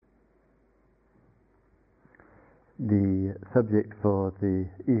The subject for the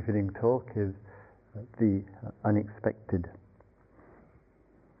evening talk is the unexpected.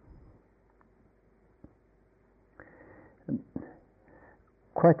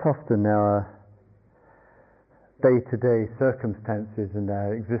 Quite often our day-to-day circumstances and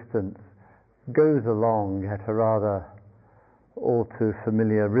our existence goes along at a rather all too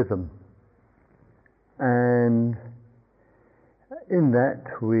familiar rhythm, and in that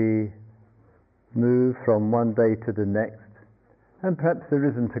we move from one day to the next, and perhaps there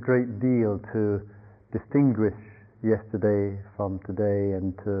isn't a great deal to distinguish yesterday from today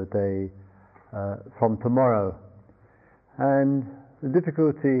and today from tomorrow. And the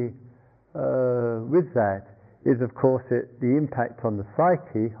difficulty with that is, of course, the impact on the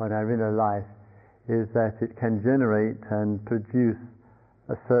psyche, on our inner life, is that it can generate and produce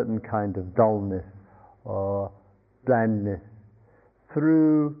a certain kind of dullness or blandness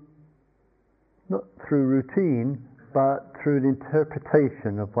not through routine, but through an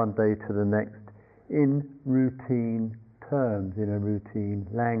interpretation of one day to the next in routine terms, in a routine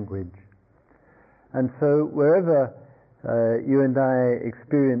language. And so wherever you and I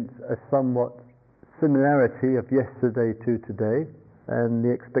experience a somewhat similarity of yesterday to today, and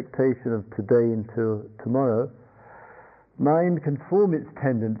the expectation of today until tomorrow, mind can form its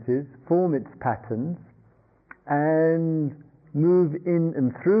tendencies, form its patterns, and move in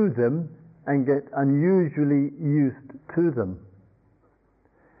and through them and get unusually used to them.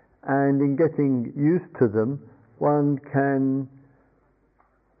 And in getting used to them, one can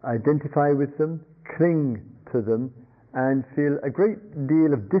identify with them, cling to them, and feel a great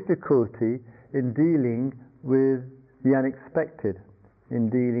deal of difficulty in dealing with the unexpected, in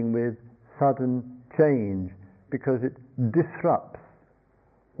dealing with sudden change, because it disrupts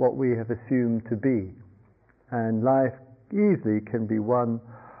what we have assumed to be. And life easily can be one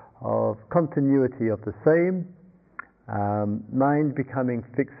of continuity of the same, mind becoming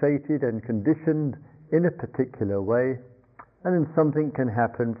fixated and conditioned in a particular way, and then something can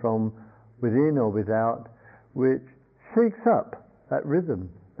happen from within or without which shakes up that rhythm,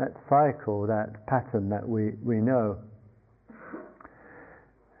 that cycle, that pattern that we know.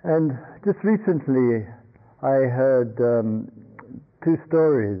 And just recently I heard two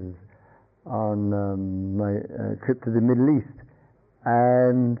stories on my trip to the Middle East,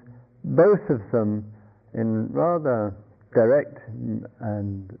 and both of them in rather direct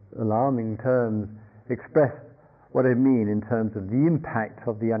and alarming terms express what I mean in terms of the impact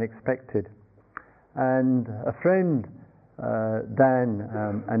of the unexpected. And a friend, Dan,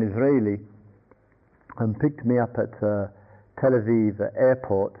 an Israeli, picked me up at Tel Aviv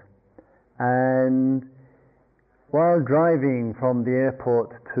airport, and while driving from the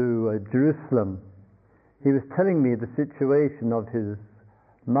airport to Jerusalem, he was telling me the situation of his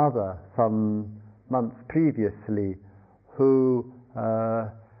mother some months previously, who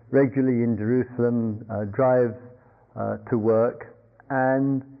regularly in Jerusalem drives to work,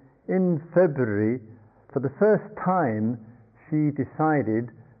 and in February, for the first time, she decided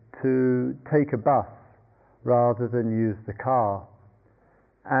to take a bus rather than use the car,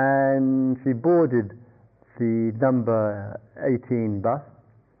 and she boarded the number 18 bus,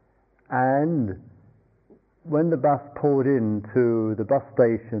 and when the bus pulled into the bus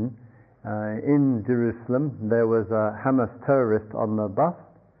station in Jerusalem, there was a Hamas terrorist on the bus,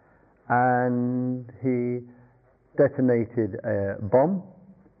 and he detonated a bomb,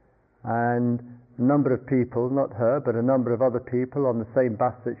 and a number of people, not her, but a number of other people on the same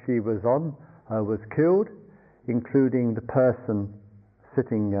bus that she was on was killed, including the person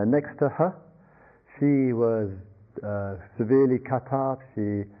sitting next to her. She was severely cut off.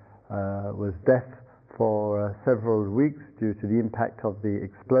 She was deaf for several weeks due to the impact of the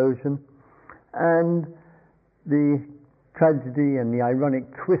explosion. And the tragedy and the ironic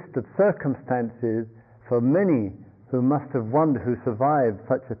twist of circumstances for many who must have wondered, who survived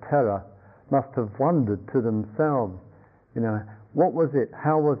such a terror, must have wondered to themselves, what was it,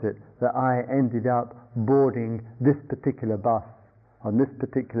 how was it that I ended up boarding this particular bus on this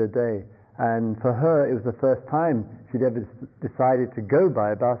particular day? And for her, it was the first time she'd ever decided to go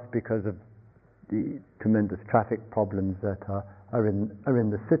by a bus because of the tremendous traffic problems that are in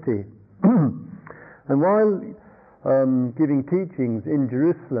the city. And while giving teachings in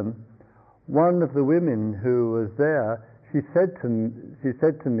Jerusalem, one of the women who was there, she said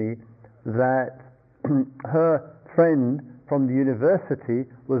to me that her friend from the university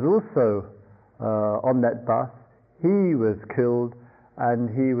was also on that bus. He was killed, and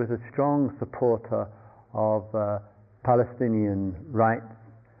he was a strong supporter of Palestinian rights,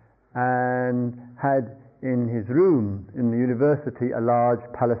 and had in his room in the university a large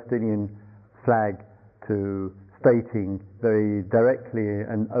Palestinian flag to stating very directly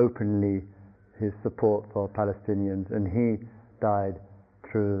and openly his support for Palestinians, and he died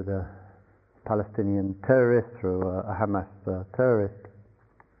through the Palestinian terrorist, through a Hamas terrorist.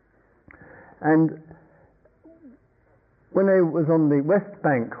 And when I was on the West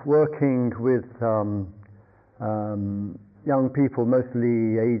Bank working with young people,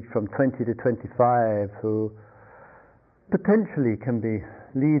 mostly aged from 20 to 25, who potentially can be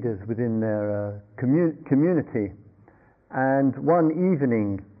leaders within their community. And one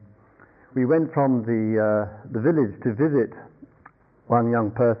evening, we went from the village to visit one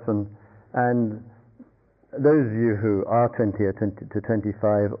young person, and those of you who are 20 or 20 to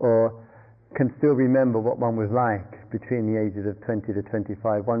 25 or can still remember what one was like between the ages of 20 to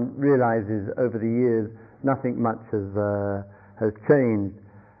 25, one realizes over the years nothing much has changed.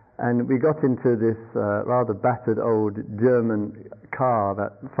 And we got into this rather battered old German car,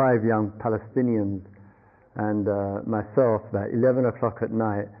 about 5 young Palestinians and myself, about 11 o'clock at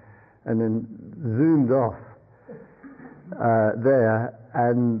night, and then zoomed off there,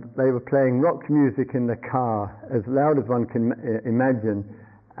 and they were playing rock music in the car as loud as one can imagine,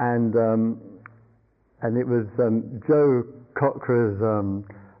 and it was Joe Cocker's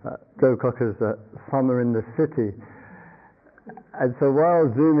Summer in the City. And so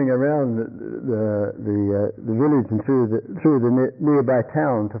while zooming around the village and through the nearby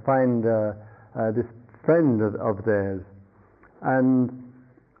town to find this friend of theirs, and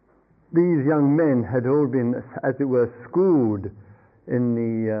these young men had all been, as it were, schooled in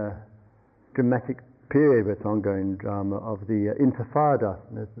the dramatic period, with ongoing drama of the Intifada,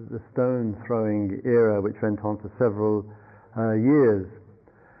 the stone-throwing era, which went on for several years.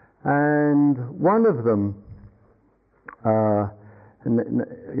 And one of them, a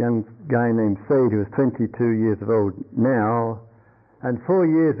young guy named Said, who was 22 years old now, and 4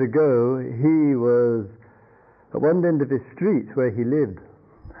 years ago he was at one end of his street where he lived,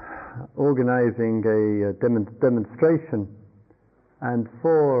 organizing a demonstration, and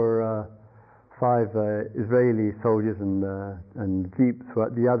 5 Israeli soldiers and jeeps were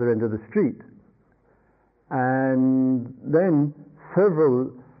at the other end of the street. And then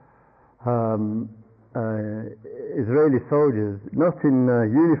several Israeli soldiers, not in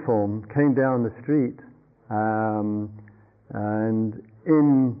uniform, came down the street, and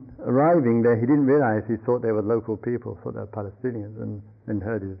in arriving there, he didn't realize, he thought they were local people, thought they were Palestinians, and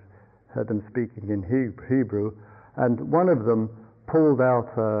heard them speaking in Hebrew. And one of them pulled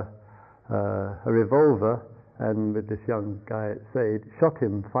out a revolver, and with this young guy at Said, shot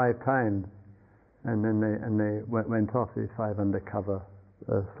him 5 times, and then they went off, these 5 undercover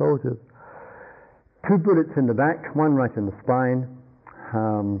soldiers. 2 bullets in the back, 1 right in the spine,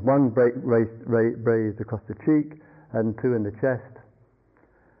 1 grazed across the cheek, and 2 in the chest.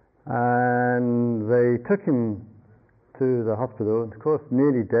 And they took him to the hospital, and of course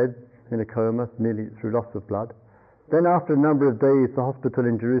nearly dead, in a coma, nearly through loss of blood. Then after a number of days, the hospital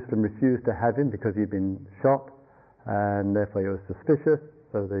in Jerusalem refused to have him because he'd been shot, and therefore he was suspicious,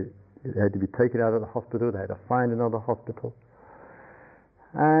 so they had to be taken out of the hospital. They had to find another hospital.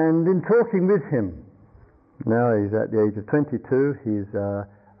 And in talking with him, now he's at the age of 22, he's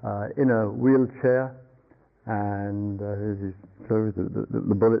in a wheelchair, and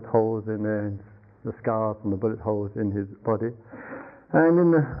the bullet holes in there, the scars and the bullet holes in his body. And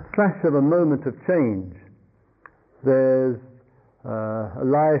in the flash of a moment of change, there's a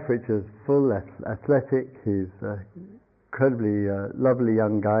life which is full, athletic. He's an incredibly lovely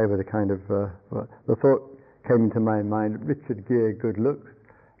young guy with a kind of, the thought came into my mind, Richard Gere, good looks,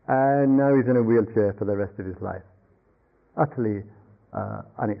 and now he's in a wheelchair for the rest of his life. Utterly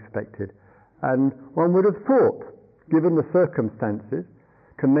unexpected. And one would have thought, given the circumstances,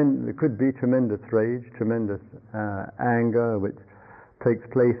 there could be tremendous rage, tremendous anger, which takes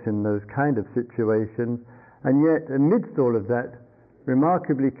place in those kind of situations, and yet amidst all of that,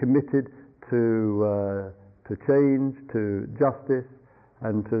 remarkably committed to change, to justice,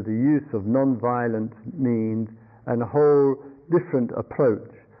 and to the use of non-violent means, and a whole different approach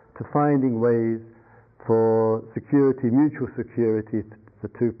to finding ways for security, mutual security, for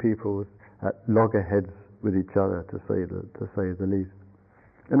 2 peoples at loggerheads with each other, to say the least.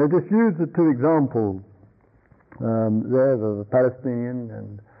 And I just use the 2 examples there of a Palestinian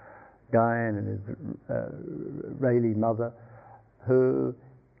and guy and his Israeli mother, who,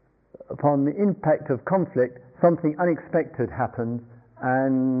 upon the impact of conflict, something unexpected happens,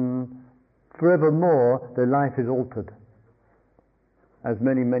 and forevermore their life is altered, as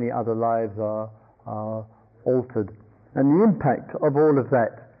many other lives are altered. And the impact of all of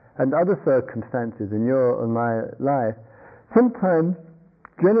that and other circumstances in your and my life sometimes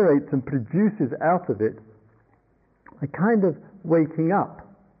generates and produces out of it a kind of waking up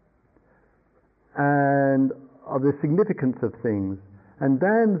and of the significance of things. And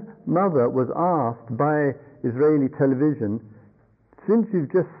Dan's mother was asked by Israeli television, since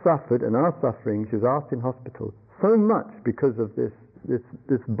you've just suffered and are suffering, she was asked in hospital, so much because of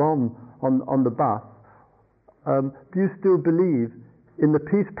this bomb on the bus, do you still believe in the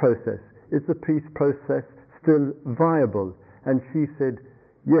peace process? Is the peace process still viable? And she said,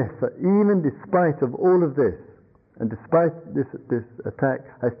 yes, even despite of all of this, and despite this attack,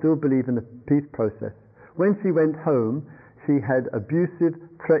 I still believe in the peace process. When she went home, she had abusive,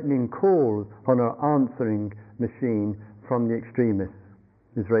 threatening calls on her answering machine from the extremists,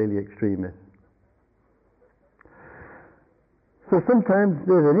 Israeli extremists. So sometimes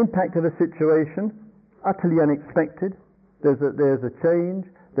there's an impact of a situation, utterly unexpected. There's a change.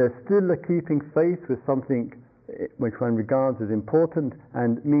 There's still a keeping faith with something which one regards as important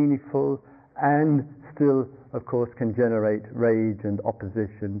and meaningful, and still, of course, can generate rage and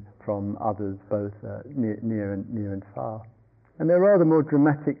opposition from others, both near and far. And there are rather more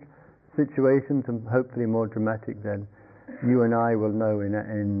dramatic situations, and hopefully more dramatic than you and I will know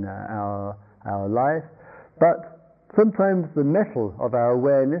in our life. But sometimes the metal of our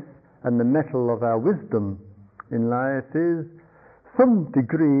awareness and the metal of our wisdom in life is some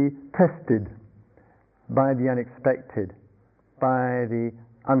degree tested by the unexpected, by the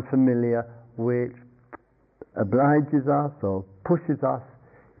unfamiliar, which obliges us or pushes us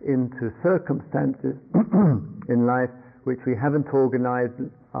into circumstances in life which we haven't organized,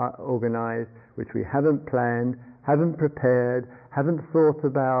 which we haven't planned, haven't prepared, haven't thought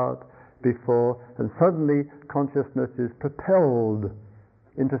about before, and suddenly consciousness is propelled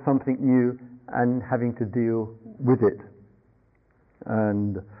into something new and having to deal with it.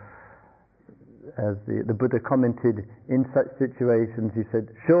 And as the Buddha commented, in such situations, he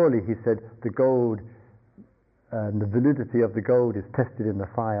said, surely, he said, the gold and the validity of the gold is tested in the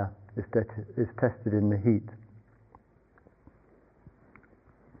fire, is tested in the heat.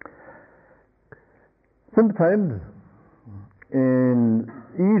 Sometimes in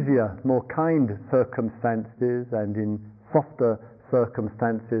easier, more kind circumstances and in softer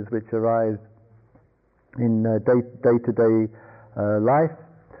circumstances which arise in day-to-day life,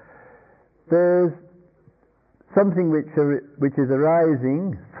 there's something which is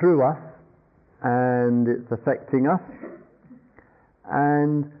arising through us and it's affecting us,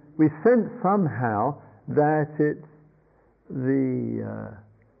 and we sense somehow that it's the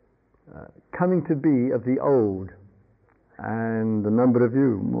coming to be of the old. And a number of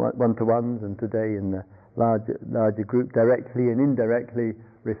you, one-to-ones and today in the larger group, directly and indirectly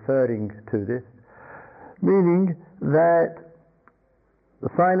referring to this, meaning that the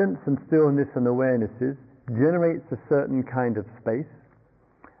silence and stillness and awarenesses generates a certain kind of space,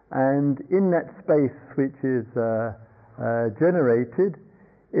 and in that space which is generated,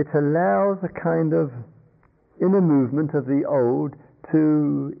 it allows a kind of inner movement of the old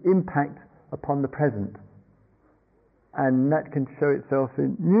to impact upon the present. And that can show itself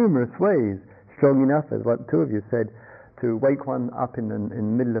in numerous ways, strong enough, as what two of you said, to wake one up in the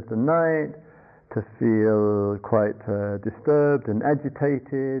middle of the night, to feel quite disturbed and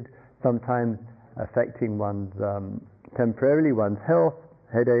agitated, sometimes affecting one's temporarily one's health,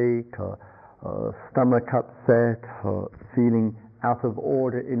 headache or stomach upset, or feeling out of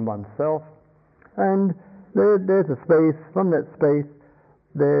order in oneself. And there's a space, from that space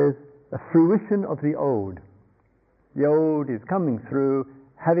there's a fruition of the old. The old is coming through,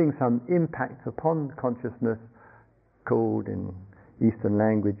 having some impact upon consciousness, called in Eastern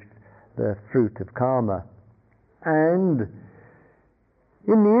language the fruit of karma. And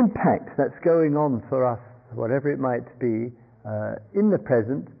in the impact that's going on for us, whatever it might be, in the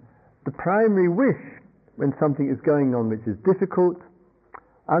present, the primary wish when something is going on which is difficult,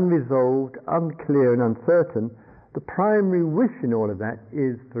 unresolved, unclear and uncertain, the primary wish in all of that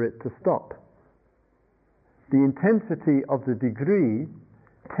is for it to stop. The intensity of the degree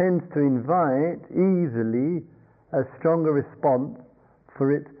tends to invite easily a stronger response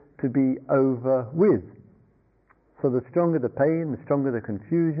for it to be over with. So the stronger the pain, the stronger the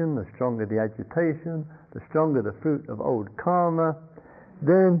confusion, the stronger the agitation, the stronger the fruit of old karma,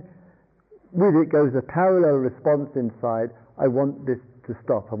 then with it goes a parallel response inside. I want this to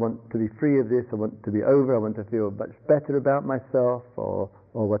stop. I want to be free of this. I want to be over. I want to feel much better about myself, or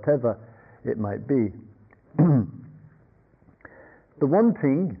whatever it might be. The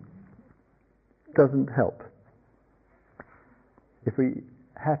wanting doesn't help. If we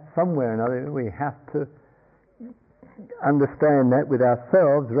have somewhere or another, we have to understand that with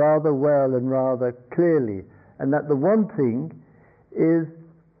ourselves rather well and rather clearly, and that the wanting is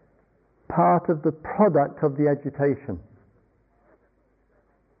part of the product of the agitation.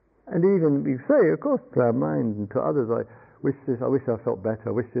 And even we say, of course, to our minds and to others, I wish I felt better,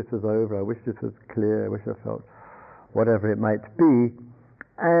 I wish this was over, I wish this was clear, I wish I felt whatever it might be.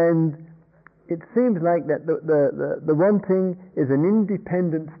 And it seems like that the wanting is an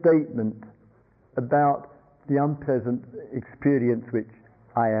independent statement about the unpleasant experience which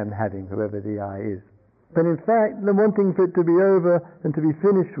I am having, whoever the I is. But in fact, the wanting for it to be over and to be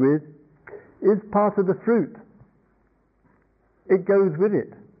finished with is part of the fruit. It goes with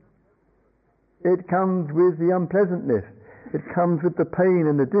it. It comes with the unpleasantness. It comes with the pain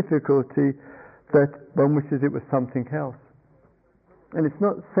and the difficulty that one wishes it was something else. And it's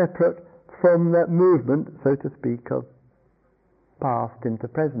not separate from that movement, so to speak, of past into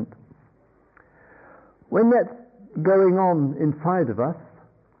present. When that's going on inside of us,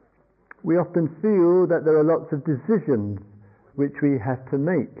 we often feel that there are lots of decisions which we have to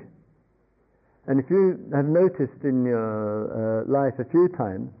make. And if you have noticed in your life a few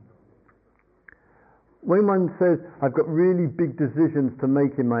times, when one says, I've got really big decisions to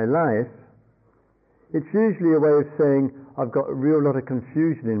make in my life, it's usually a way of saying, I've got a real lot of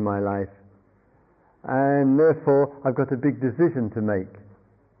confusion in my life, and therefore I've got a big decision to make.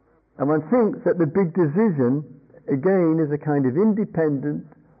 And one thinks that the big decision, again, is a kind of independent,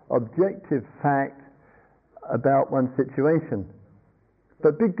 objective fact about one's situation.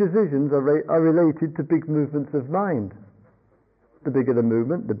 But big decisions are related to big movements of mind. The bigger the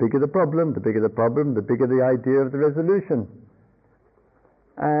movement, the bigger the problem, the bigger the problem, the bigger the idea of the resolution.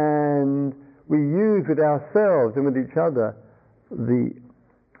 And we use with ourselves and with each other the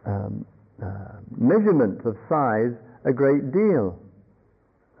measurement of size a great deal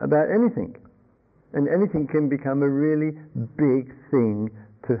about anything. And anything can become a really big thing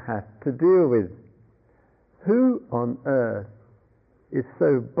to have to deal with. Who on earth is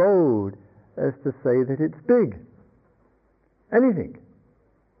so bold as to say that it's big? Anything.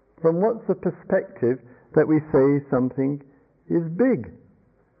 From what's the perspective that we say something is big?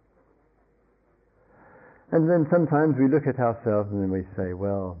 And then sometimes we look at ourselves and then we say,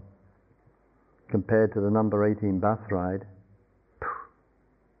 well, compared to the number 18 bus ride,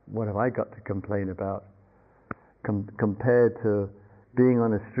 what have I got to complain about? Compared to being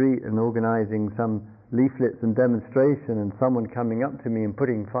on a street and organizing some leaflets and demonstration and someone coming up to me and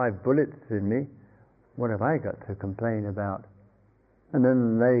putting 5 bullets in me, what have I got to complain about? And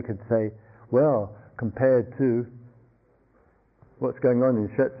then they could say, well, compared to what's going on in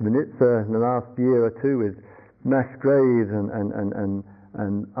Srebrenica in the last year or two with mass graves and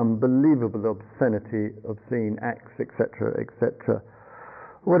unbelievable obscene acts, etc., etc.,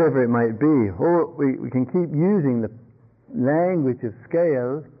 whatever it might be. Or we can keep using the language of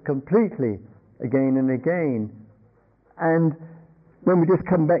scale completely again and again. And when we just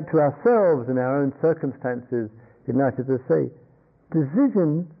come back to ourselves and our own circumstances in life, as I say,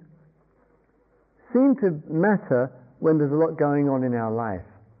 decisions seem to matter when there's a lot going on in our life.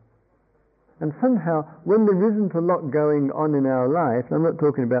 And somehow, when there isn't a lot going on in our life, I'm not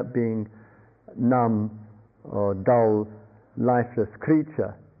talking about being numb or dull, lifeless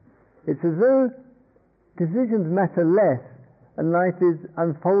creature. It's as though decisions matter less and life is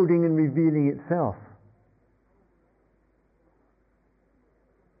unfolding and revealing itself.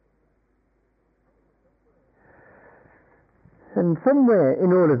 And somewhere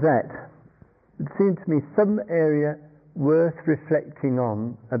in all of that, it seems to me some area worth reflecting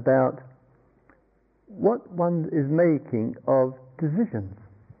on about what one is making of decisions.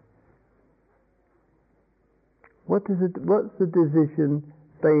 What's the decision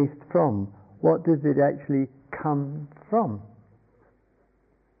based from? What does it actually come from?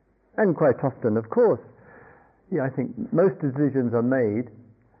 And quite often, of course, I think most decisions are made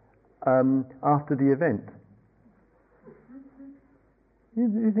after the event.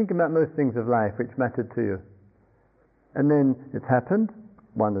 You think about most things of life which mattered to you. And then it's happened,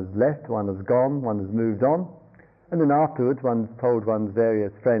 one has left, one has gone, one has moved on, and then afterwards one's told one's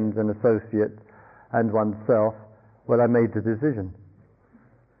various friends and associates and oneself, well, I made the decision.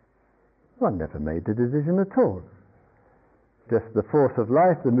 One never made the decision at all. Just the force of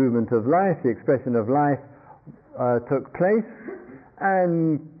life, the movement of life, the expression of life took place,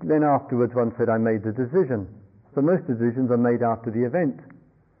 and then afterwards one said, I made the decision. So most decisions are made after the event.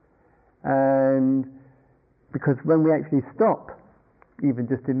 And because when we actually stop,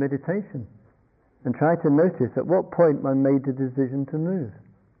 even just in meditation, and try to notice at what point one made the decision to move.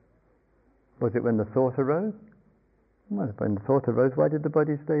 Was it when the thought arose? Well, when the thought arose, why did the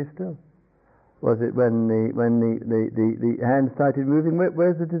body stay still? Was it when the hand started moving?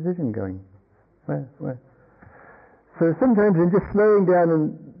 Where's the decision going? Where? So sometimes in just slowing down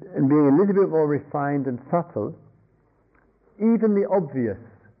and and being a little bit more refined and subtle, even the obvious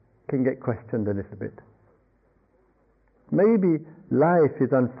can get questioned a little bit. Maybe life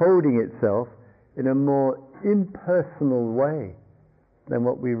is unfolding itself in a more impersonal way than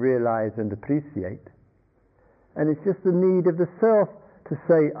what we realize and appreciate. And it's just the need of the self to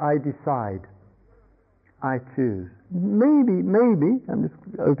say, I decide, I choose. Maybe, I'm just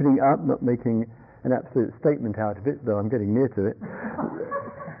opening up, not making an absolute statement out of it, though I'm getting near to it,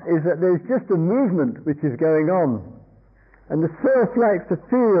 is that there's just a movement which is going on. And the self likes to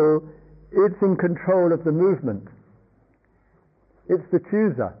feel it's in control of the movement. It's the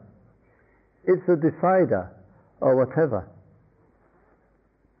chooser. It's the decider, or whatever.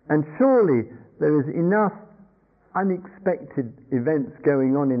 And surely there is enough unexpected events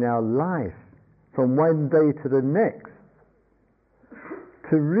going on in our life from one day to the next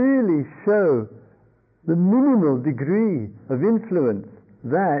to really show the minimal degree of influence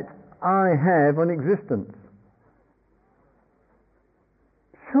that I have on existence.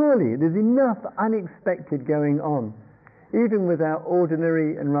 Surely there's enough unexpected going on, even with our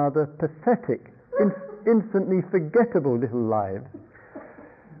ordinary and rather pathetic, instantly forgettable little lives,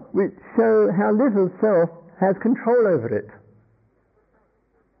 which show how little self has control over it.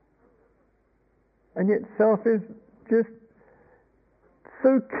 And yet self is just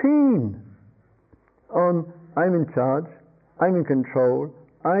so keen on, I'm in charge, I'm in control,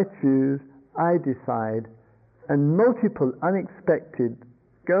 I choose, I decide, and multiple unexpected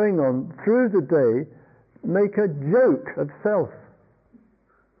going on through the day make a joke of self,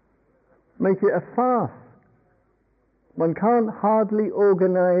 make it a farce. One can't hardly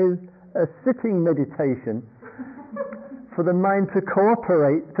organize a sitting meditation for the mind to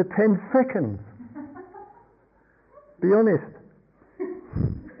cooperate for 10 seconds. Be honest.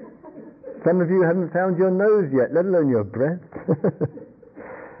 Some of you haven't found your nose yet, let alone your breath.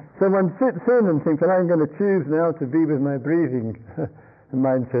 So one sits in and thinks, well, I'm going to choose now to be with my breathing. And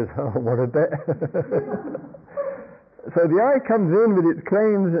mind says, oh, what a bet. So the I comes in with its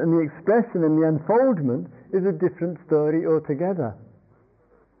claims, and the expression and the unfoldment is a different story altogether.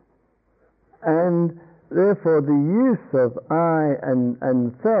 And therefore the use of I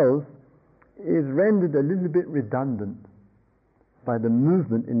and self is rendered a little bit redundant by the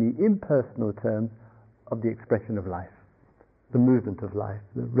movement in the impersonal terms of the expression of life, the movement of life,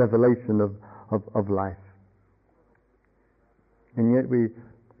 the revelation of life. And yet we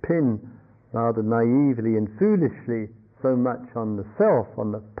pin rather naively and foolishly so much on the self,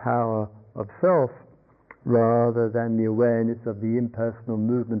 on the power of self, rather than the awareness of the impersonal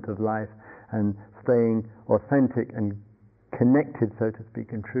movement of life and staying authentic and connected, so to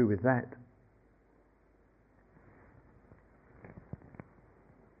speak, and true with that.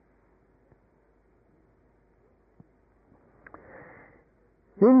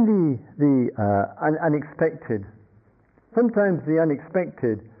 In the unexpected, sometimes the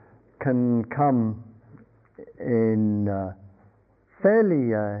unexpected can come in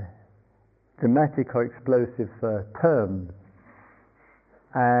fairly dramatic or explosive terms,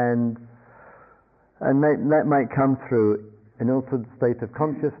 and that might come through an altered state of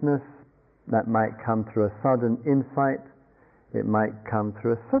consciousness, that might come through a sudden insight, it might come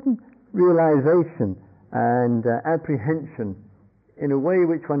through a sudden realization and apprehension in a way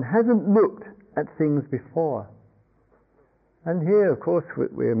which one hasn't looked at things before. And here, of course,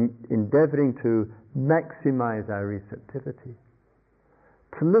 we're endeavoring to maximize our receptivity,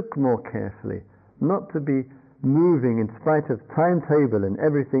 to look more carefully, not to be moving in spite of timetable and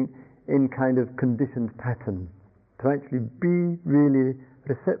everything in kind of conditioned patterns, to actually be really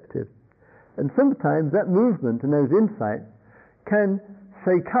receptive. And sometimes that movement and those insights can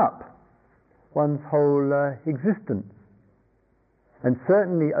shake up one's whole existence. And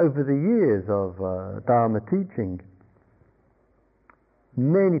certainly over the years of Dharma teaching,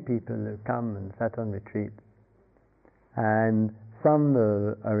 many people have come and sat on retreat, and some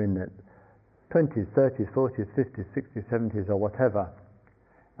are in their 20s, 30s, 40s, 50s, 60s, 70s, or whatever,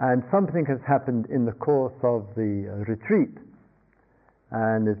 and something has happened in the course of the retreat,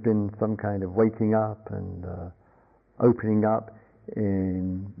 and there's been some kind of waking up and opening up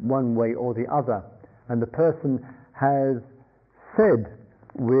in one way or the other, and the person has said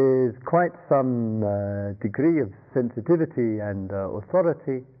with quite some degree of sensitivity and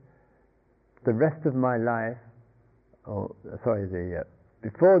authority, the rest of my life,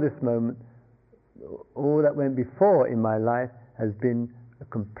 before this moment, all that went before in my life has been a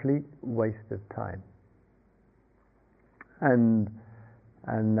complete waste of time. And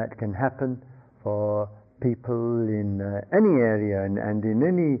that can happen for people in any area and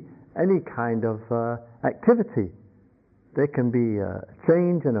in any kind of activity. there can be a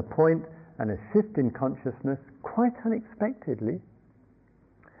change and a point and a shift in consciousness quite unexpectedly,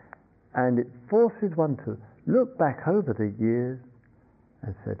 and it forces one to look back over the years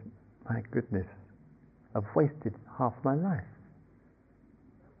and said, my goodness, I've wasted half my life.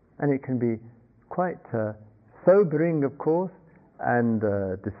 And it can be quite sobering, of course, and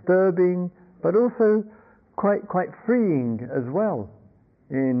disturbing, but also quite freeing as well,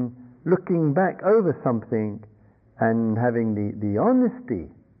 in looking back over something and having the honesty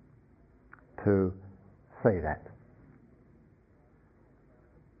to say that.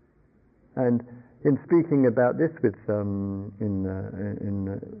 And in speaking about this with in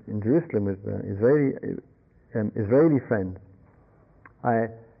Jerusalem with Israeli friends, I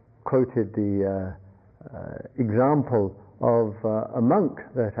quoted the example of a monk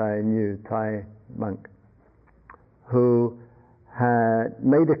that I knew, Thai monk, who had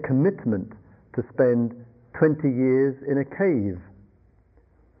made a commitment to spend 20 years in a cave,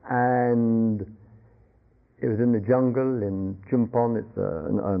 and it was in the jungle in Chumpon, it's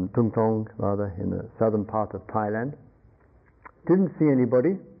Tung Tong rather, in the southern part of Thailand. Didn't see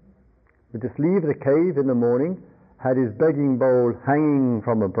anybody. Would just leave the cave in the morning, had his begging bowl hanging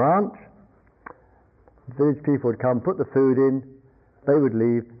from a branch. Village people would come, put the food in, they would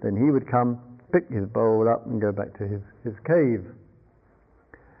leave, then he would come, pick his bowl up and go back to his cave.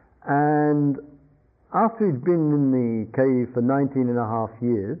 And after he'd been in the cave for 19 and a half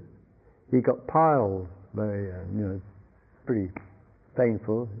years, he got piles, very, pretty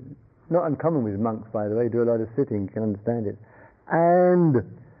painful. Not uncommon with monks, by the way, do a lot of sitting, you can understand it. And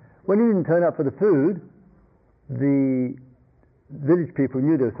when he didn't turn up for the food, the village people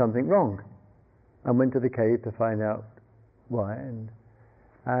knew there was something wrong and went to the cave to find out why.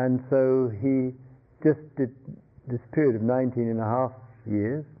 And so he just did this period of 19 and a half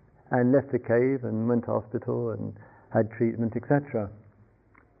years and left the cave and went to hospital and had treatment, etc.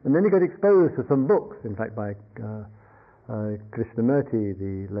 And then he got exposed to some books, in fact by Krishnamurti,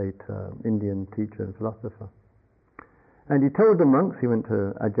 the late Indian teacher and philosopher. And he told the monks, he went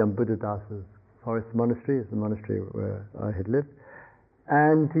to Ajahn Buddhadasa's forest monastery, it's the monastery where I had lived,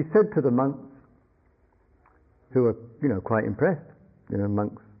 and he said to the monks, who were, quite impressed,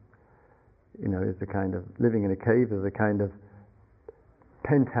 monks, is a kind of, living in a cave is a kind of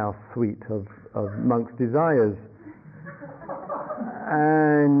penthouse suite of monks' desires.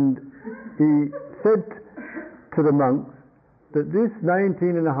 And he said to the monks that this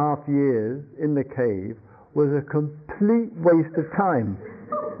 19 and a half years in the cave was a complete waste of time.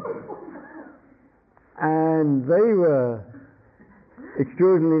 And they were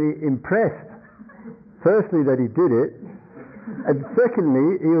extraordinarily impressed, firstly that he did it, and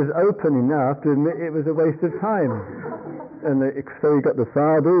secondly he was open enough to admit it was a waste of time. And so he got the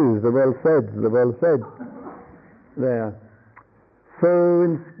sadhus, the well said there. So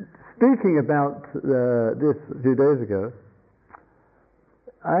in speaking about this a few days ago,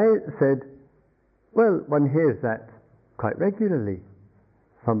 I said, well, one hears that quite regularly.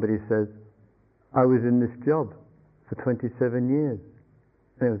 Somebody says, I was in this job for 27 years.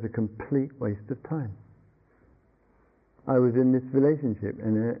 And it was a complete waste of time. I was in this relationship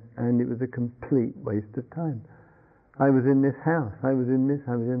and it was a complete waste of time. I was in this house, I was in this,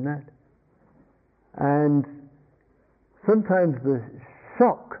 I was in that. And sometimes the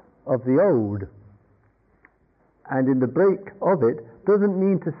shock of the old and in the break of it doesn't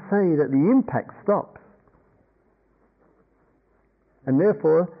mean to say that the impact stops. And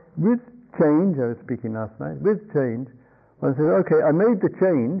therefore, with change, I was speaking last night, with change, one says, okay, I made the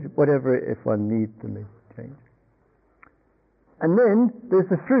change, whatever if one needs to make change. And then there's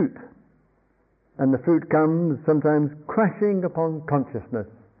the fruit. And the fruit comes sometimes crashing upon consciousness.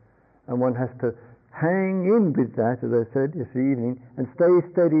 And one has to hang in with that, as I said yesterday evening, and stay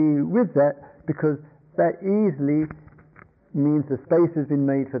steady with that, because that easily means the space has been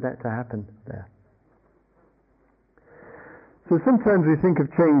made for that to happen there. So sometimes we think of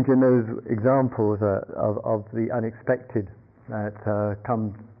change in those examples of the unexpected that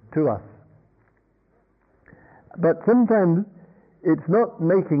comes to us. But sometimes it's not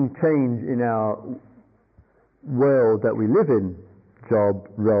making change in our world that we live in, job,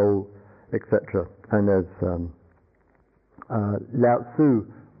 role, etc. And as Lao Tzu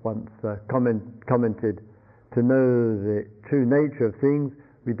once commented, to know the true nature of things,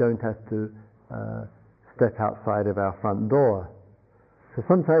 we don't have to step outside of our front door. So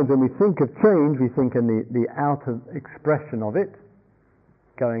sometimes when we think of change, we think in the outer expression of it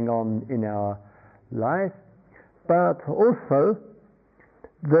going on in our life, but also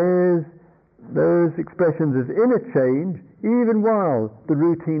there's those expressions of inner change even while the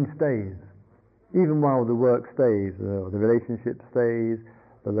routine stays. even while the work stays, or the relationship stays,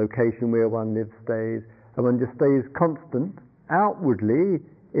 the location where one lives stays, and one just stays constant outwardly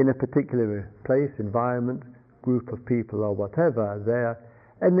in a particular place, environment, group of people or whatever there,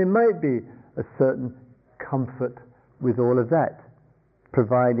 and there might be a certain comfort with all of that,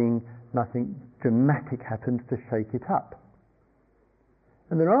 providing nothing dramatic happens to shake it up.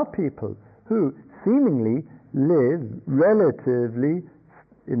 And there are people who seemingly live relatively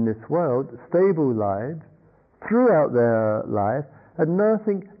in this world stable lives throughout their life and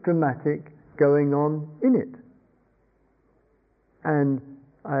nothing dramatic going on in it. And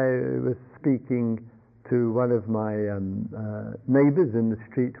I was speaking to one of my neighbors in the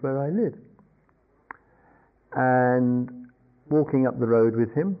street where I live, and walking up the road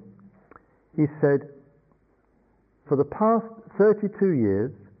with him, he said, for the past 32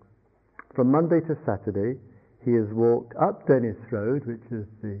 years, from Monday to Saturday, he has walked up Dennis Road, which is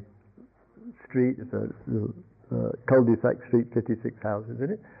the street, it's a cul-de-sac street, 56 houses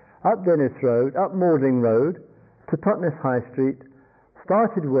in it, up Dennis Road, up Mording Road, to Totnes High Street,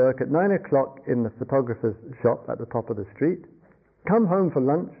 started work at 9 o'clock in the photographer's shop at the top of the street, come home for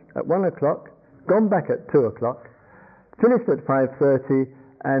lunch at 1 o'clock, gone back at 2 o'clock, finished at 5:30,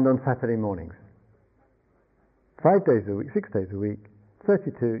 and on Saturday mornings. 5 days a week, 6 days a week,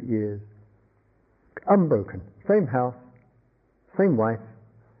 32 years, unbroken. Same house, same wife,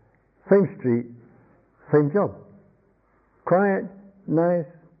 same street, same job. Quiet, nice,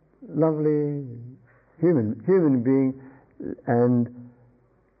 lovely human being, and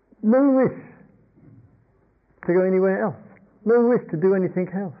no wish to go anywhere else, no wish to do anything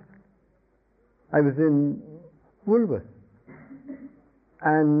else. I was in Woolworth,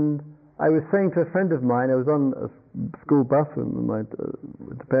 and I was saying to a friend of mine, I was on a school bus with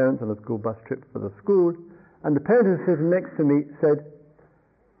the parents on a school bus trip for the school, and the parent who was sitting next to me said,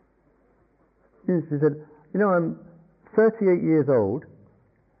 she said, you know, I'm 38 years old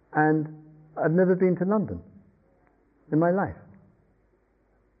and I've never been to London in my life.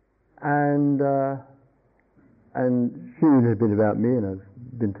 And she knew a bit about me, and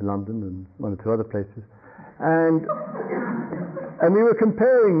I've been to London and one or two other places, and we were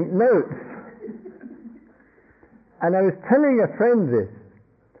comparing notes, and I was telling a friend this,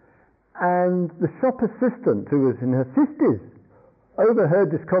 and the shop assistant, who was in her 50s, overheard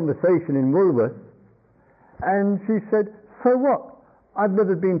this conversation in Woolworth, and she said, so what? I've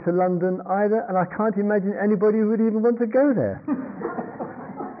never been to London either, and I can't imagine anybody who would even want to go there.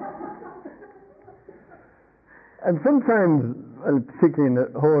 And sometimes, particularly in the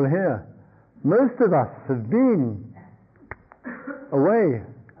hall here, most of us have been away,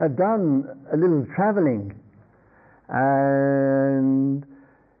 have done a little traveling, and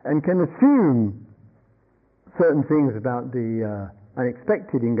can assume certain things about the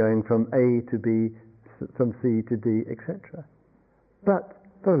unexpected in going from A to B, from C to D, etc. But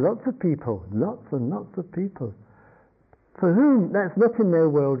there are lots of people, lots and lots of people, for whom that's not in their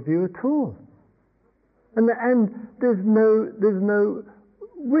worldview at all. And there's no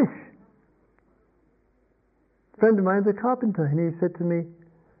wish. A friend of mine is a carpenter, and he said to me,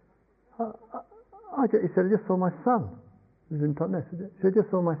 he said, I just saw my son. He was in Totnes. He said, I just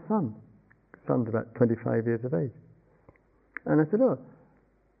saw my son. His son's about 25 years of age. And I said,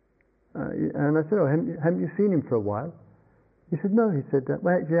 haven't you seen him for a while? He said, no. He said,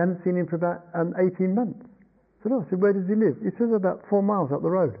 well, actually, I haven't seen him for about 18 months. I said, where does he live? He says, about 4 miles up the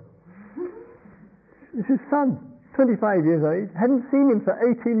road. It's his son, 25 years of age, hadn't seen him for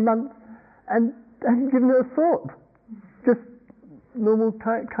 18 months and hadn't given it a thought. Just normal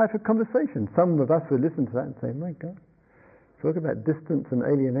type of conversation. Some of us would listen to that and say, my God, talk about distance and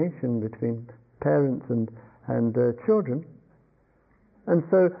alienation between parents and children. And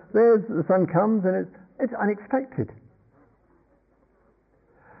so there's the sun comes, and it's unexpected.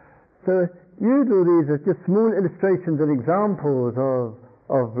 So usually these are just small illustrations and examples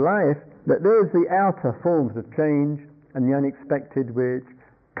of life, that there's the outer forms of change and the unexpected which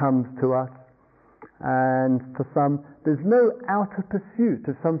comes to us, and for some there's no outer pursuit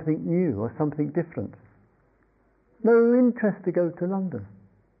of something new or something different. No interest to go to London.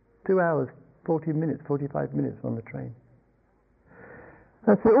 2 hours, 40 minutes, 45 minutes on the train.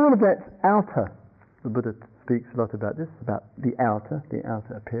 And so all of that's outer. The Buddha speaks a lot about this, about the outer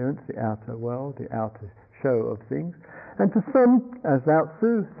appearance, the outer world, the outer show of things. And for some, as Lao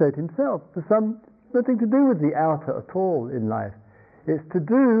Tzu said himself, for some, nothing to do with the outer at all in life. It's to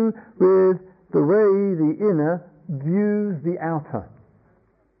do with the way the inner views the outer.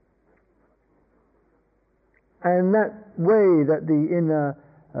 And that way that the inner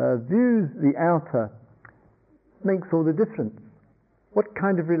views the outer makes all the difference. What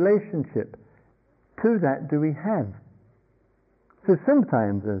kind of relationship to that do we have? So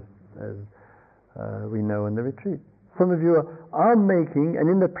sometimes, as we know in the retreat, some of you are making and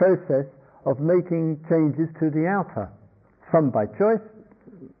in the process of making changes to the outer. Some by choice,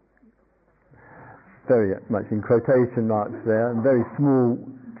 very much in quotation marks there, and very small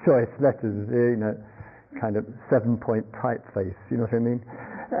choice letters, kind of 7-point typeface, you know what I mean?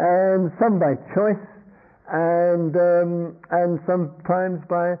 And some by choice, and sometimes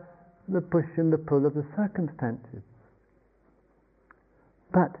by the push and the pull of the circumstances.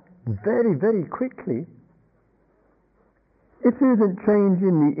 But very, very quickly, if there isn't change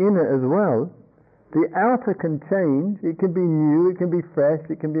in the inner as well, the outer can change. It can be new, it can be fresh,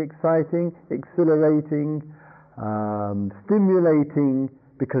 it can be exciting, exhilarating, stimulating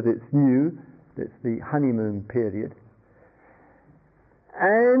because it's new. It's the honeymoon period.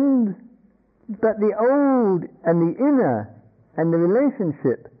 But the old and the inner and the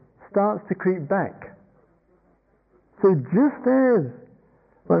relationship starts to creep back. So just as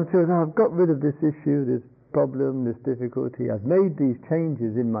one feels, I've got rid of this issue, this problem, this difficulty, I've made these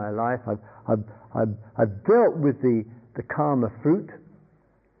changes in my life, I've dealt with the karma fruit,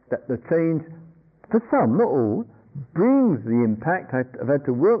 that the change, for some, not all, brings the impact. I've had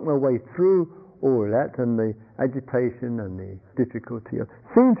to work my way through all that and the agitation and the difficulty of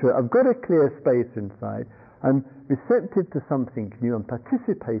seeing to it. I've got a clear space inside. I'm receptive to something new. I'm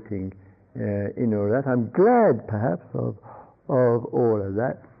participating in all that. I'm glad, perhaps, of all of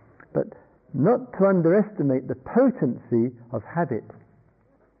that, but not to underestimate the potency of habit.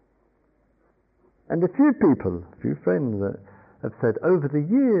 And a few people, a few friends that have said over the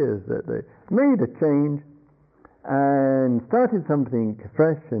years that they made a change and started something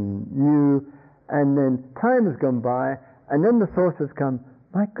fresh and new, and then time has gone by, and then the thought has come,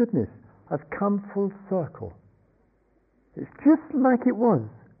 my goodness, I've come full circle. It's just like it was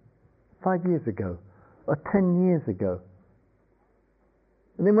 5 years ago or 10 years ago.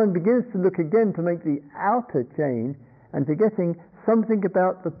 And then one begins to look again to make the outer change and forgetting something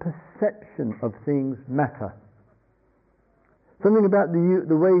about the perception of things matter. Something about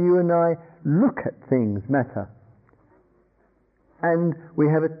the way you and I look at things matter. And we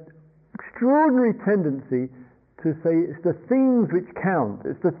have an extraordinary tendency to say it's the things which count,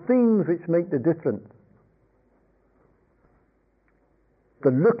 it's the things which make the difference.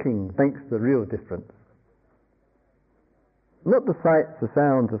 The looking makes the real difference. Not the sights, the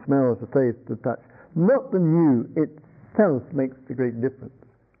sounds, the smells, the taste, the touch. Not the new itself makes the great difference.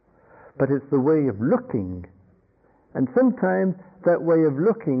 But it's the way of looking. And sometimes that way of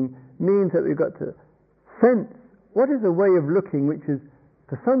looking means that we've got to sense what is a way of looking which is,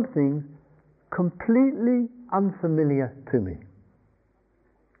 for some things, completely unfamiliar to me.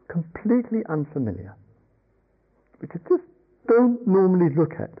 Completely unfamiliar. Which I just don't normally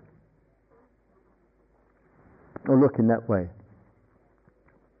look at. Or look in that way.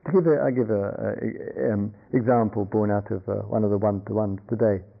 I give an example born out of one of the one-to-ones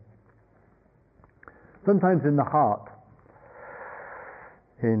today. Sometimes in the heart,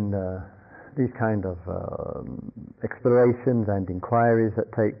 in these kind of explorations and inquiries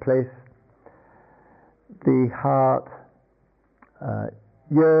that take place, the heart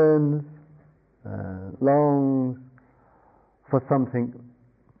yearns, longs for something,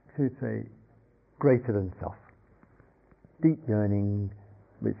 should say, greater than self. Deep yearning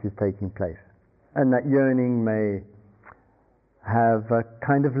which is taking place. And that yearning may have a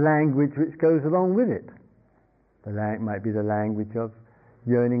kind of language which goes along with it. Might be the language of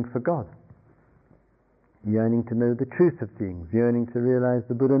yearning for God, yearning to know the truth of things, yearning to realize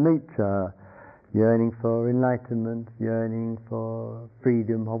the Buddha nature, yearning for enlightenment, yearning for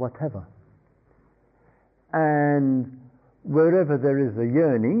freedom or whatever. And wherever there is a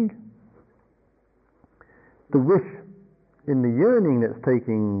yearning, the wish in the yearning that's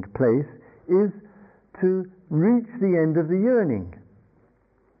taking place is to reach the end of the yearning.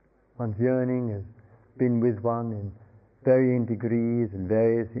 One's yearning has been with one in varying degrees and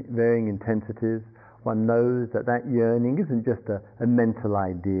varying intensities. One knows that yearning isn't just a mental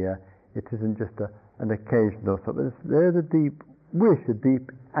idea, it isn't just an occasional thought, but there's a deep wish, a deep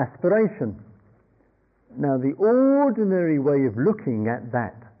aspiration. Now the ordinary way of looking at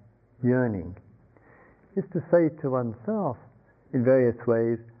that yearning is to say to oneself in various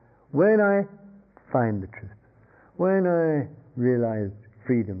ways, when I find the truth, when I realize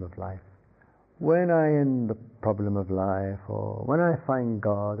freedom of life, when I end the problem of life, or when I find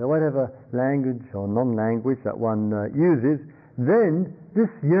God, or whatever language or non-language that one uses, then this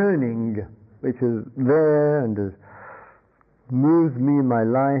yearning, which is there and has moved me in my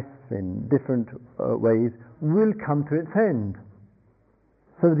life in different ways, will come to its end.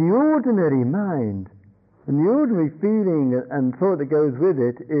 So the ordinary mind and the ordinary feeling and thought that goes with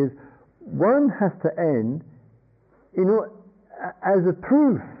it is one has to end as a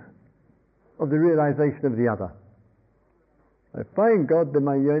proof of the realization of the other. I find God, then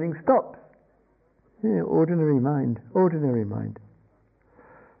my yearning stops. Yeah, ordinary mind.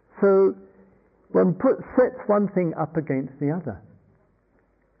 So one sets one thing up against the other.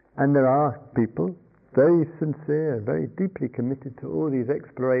 And there are people very sincere, very deeply committed to all these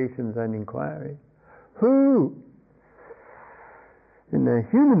explorations and inquiry, who, in their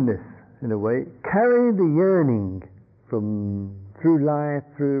humanness, in a way, carry the yearning through life,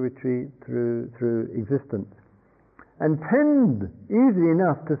 through retreat, through existence, and tend easily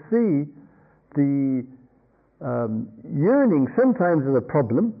enough to see the yearning sometimes as a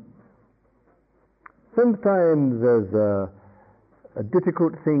problem, sometimes as a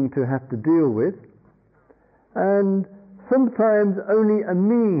difficult thing to have to deal with, and sometimes only a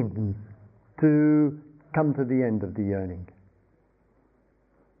means to come to the end of the yearning.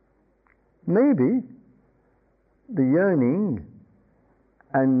 Maybe the yearning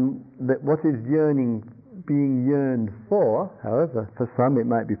and what is being yearned for, however, for some it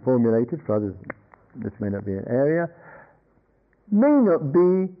might be formulated, for others this may not be an area, may not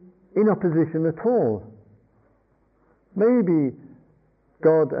be in opposition at all. Maybe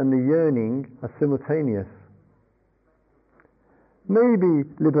God and the yearning are simultaneous. Maybe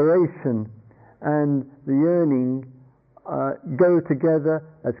liberation and the yearning go together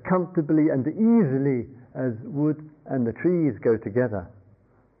as comfortably and easily as wood and the trees go together.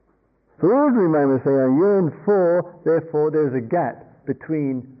 For ordinary man will say, I yearn for, therefore there is a gap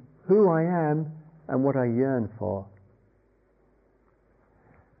between who I am and what I yearn for.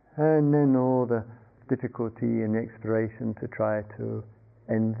 And then all the difficulty and exploration to try to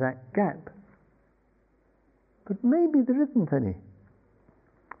end that gap. But maybe there isn't any.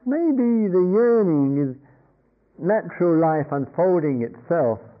 Maybe the yearning is natural life unfolding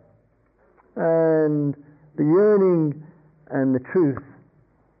itself, and the yearning and the truth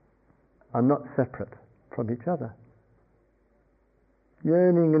are not separate from each other.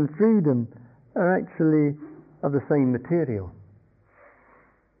 Yearning and freedom are actually of the same material.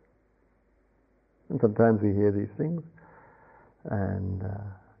 And sometimes we hear these things and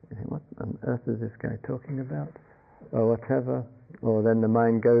you think, what on earth is this guy talking about? Or whatever. Or then the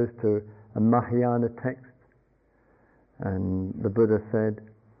mind goes to a Mahayana text, and the Buddha said,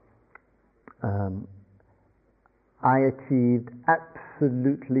 I achieved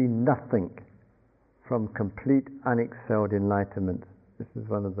absolutely nothing from complete unexcelled enlightenment. This is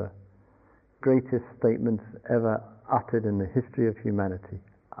one of the greatest statements ever uttered in the history of humanity.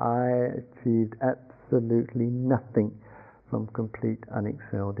 I achieved absolutely nothing from complete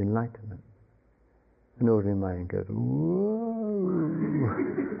unexcelled enlightenment. An ordinary mind goes, whoa,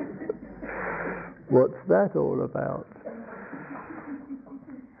 what's that all about?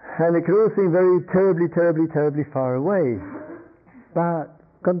 And it can all seem very terribly far away. But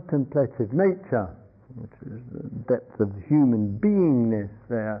contemplative nature, which is the depth of human beingness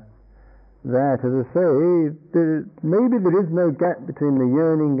there, that, as I say, maybe there is no gap between the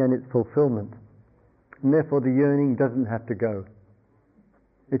yearning and its fulfillment. And therefore the yearning doesn't have to go.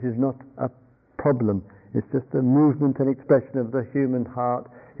 It is not a problem. It's just a movement and expression of the human heart.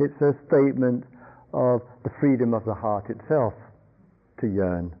 It's a statement of the freedom of the heart itself to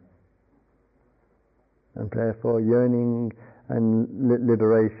yearn. And therefore yearning and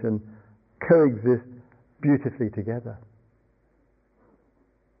liberation coexist beautifully together.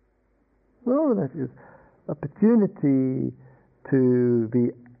 Well, that is opportunity to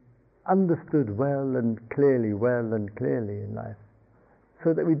be understood well and clearly in life,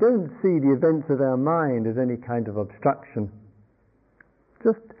 so that we don't see the events of our mind as any kind of obstruction,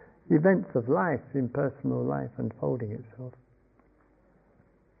 just events of life, impersonal life unfolding itself.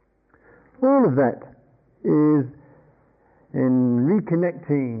 All of that is in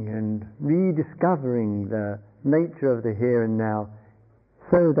reconnecting and rediscovering the nature of the here and now,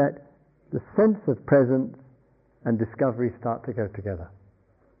 so that the sense of presence and discovery start to go together.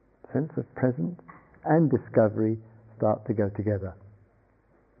 Sense of presence and discovery start to go together.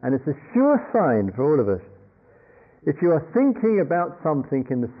 And it's a sure sign for all of us. If you are thinking about something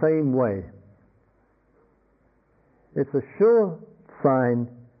in the same way, it's a sure sign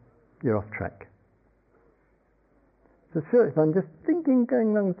you're off track. It's a sure, if I'm just thinking,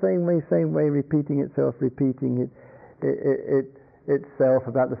 going along the same way, repeating itself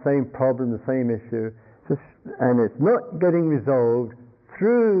about the same problem, the same issue, and it's not getting resolved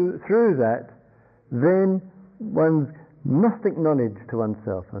through that, then one must acknowledge to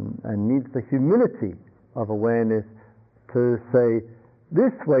oneself and needs the humility of awareness to say,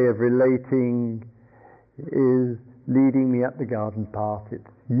 this way of relating is leading me up the garden path. It's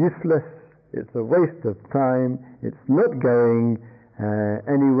useless, it's a waste of time, it's not going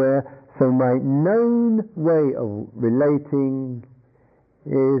anywhere. So my known way of relating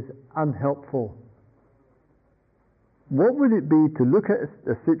is unhelpful. What would it be to look at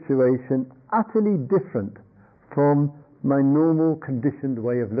a situation utterly different from my normal conditioned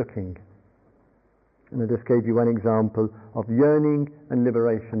way of looking? And I just gave you one example of yearning and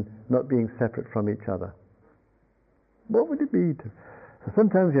liberation not being separate from each other. What would it be to? So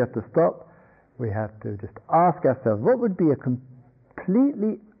sometimes you have to stop. We have to just ask ourselves, what would be a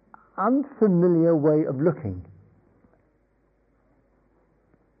completely unfamiliar way of looking?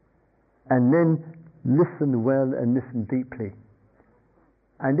 And then listen well and listen deeply.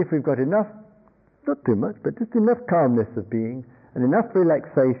 And if we've got enough, not too much, but just enough calmness of being, and enough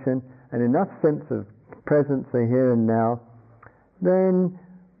relaxation, and enough sense of presence here and now, then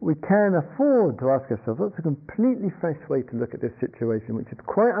we can afford to ask ourselves, what's a completely fresh way to look at this situation, which is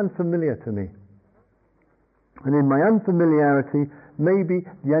quite unfamiliar to me? And in my unfamiliarity, maybe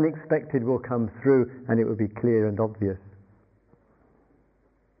the unexpected will come through and it will be clear and obvious.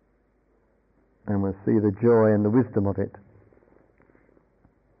 And we'll see the joy and the wisdom of it.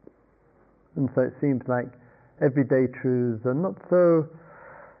 And so it seems like everyday truths are not so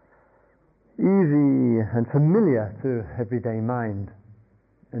easy and familiar to everyday mind.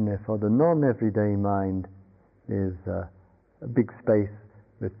 And therefore the non-everyday mind is a big space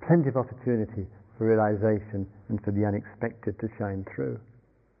with plenty of opportunity for realization and for the unexpected to shine through.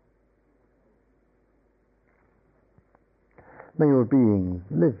 May all beings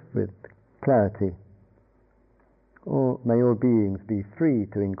live with clarity, or may all beings be free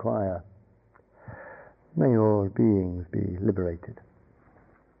to inquire. May all beings be liberated.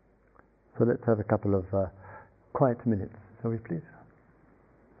 So let's have a couple of quiet minutes, shall we please?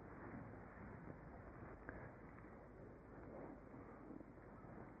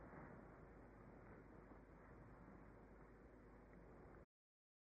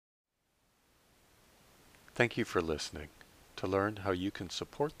 Thank you for listening. To learn how you can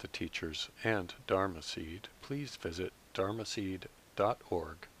support the teachers and Dharma Seed, please visit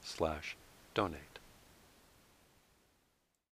dharmaseed.org/donate.